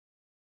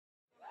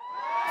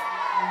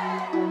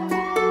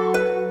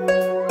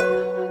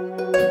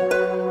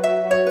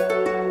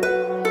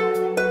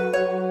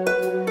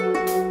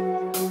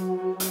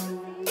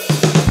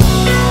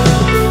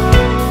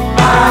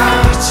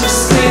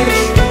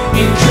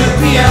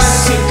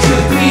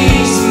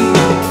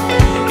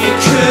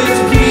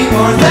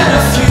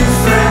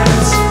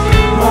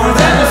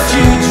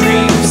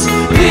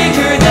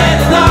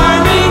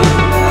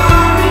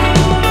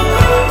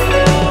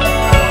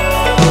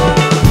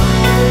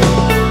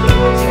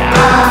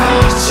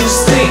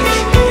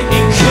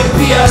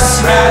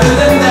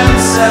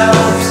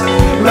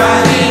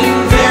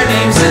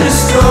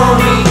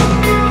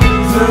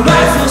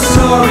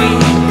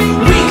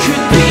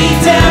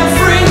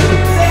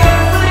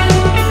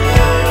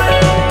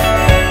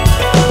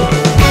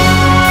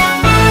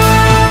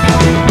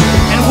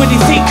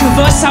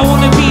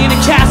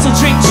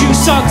still drink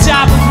juice on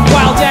top of a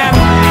wild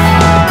animal.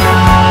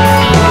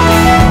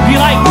 Be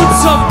like,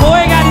 what's up,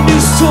 boy? I got a new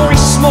story.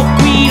 Smoke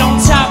weed on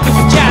top of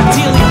a cat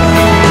dealer.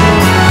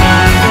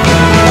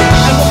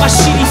 And with my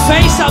shitty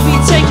face, I'll be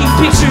taking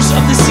pictures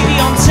of the city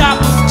on top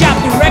of got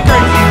the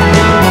record.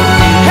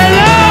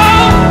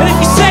 Hello! And if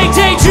you say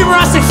daydreamer,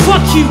 I say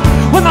fuck you.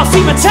 When I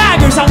feed my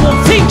tigers, I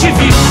won't think of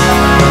you.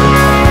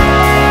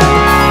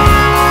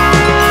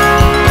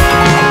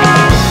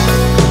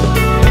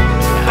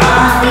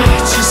 I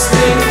just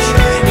think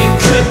it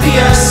could be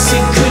us,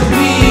 it could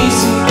be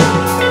easy.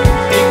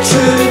 It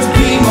could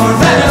be more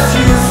than a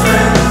few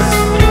friends,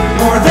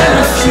 more than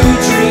a few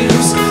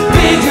dreams,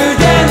 bigger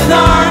than an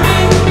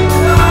army.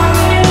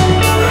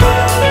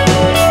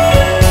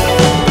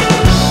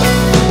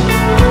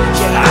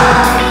 Yeah,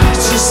 I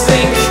just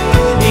think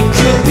it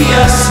could be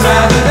us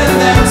rather than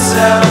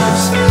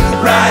themselves,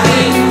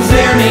 writing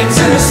their names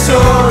in a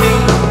story,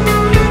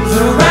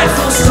 the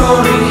rightful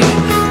story.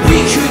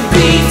 We could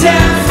be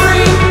damn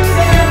free.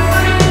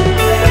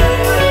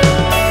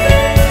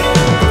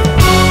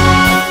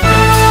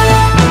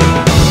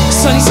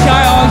 Sunny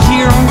sky all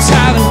year on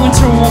Thailand.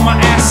 Winter warm, my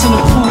ass in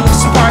a pool of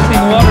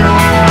sparkling water.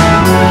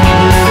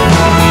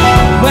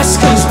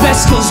 West Coast,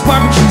 Best Coast,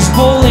 barbecues,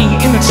 bowling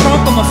in the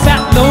trunk of my fat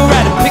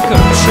lowrider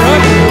pickup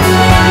truck.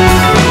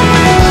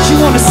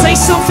 You wanna say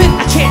something?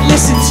 I can't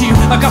listen to you.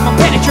 I got my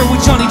pedicure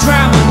with Johnny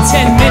Drama in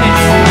 10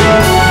 minutes.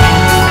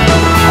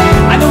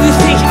 I know you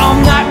think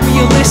I'm not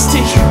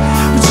realistic,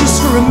 but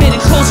just for a minute,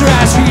 close your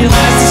eyes,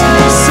 realize this could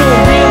be so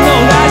real. No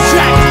lies,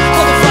 track,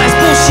 butterflies,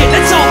 bullshit,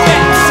 let's all get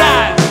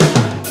inside.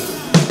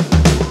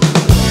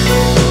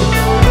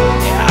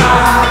 Yeah,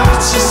 I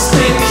just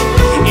think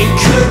it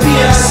could be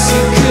us,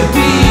 it could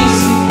be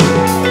easy.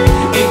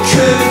 It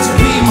could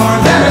be more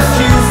than a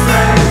few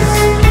friends,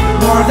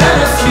 more than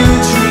a few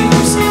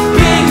dreams,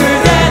 bigger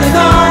than an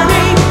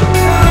army.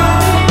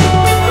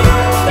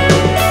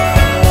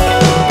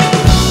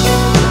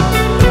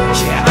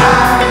 Yeah,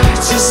 I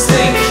just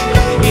think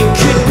it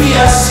could be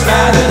us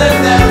rather than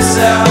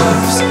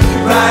themselves,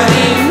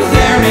 writing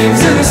their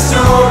names in a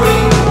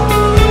story,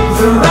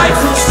 the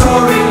rightful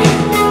story.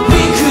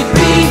 We could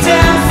be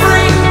damn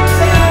free.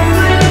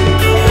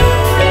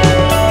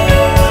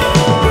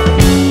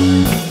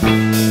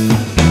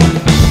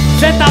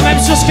 Faites la même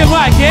chose que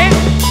moi, ok?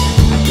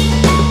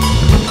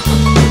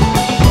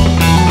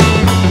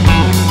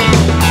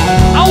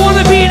 I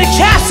wanna be in a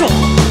castle.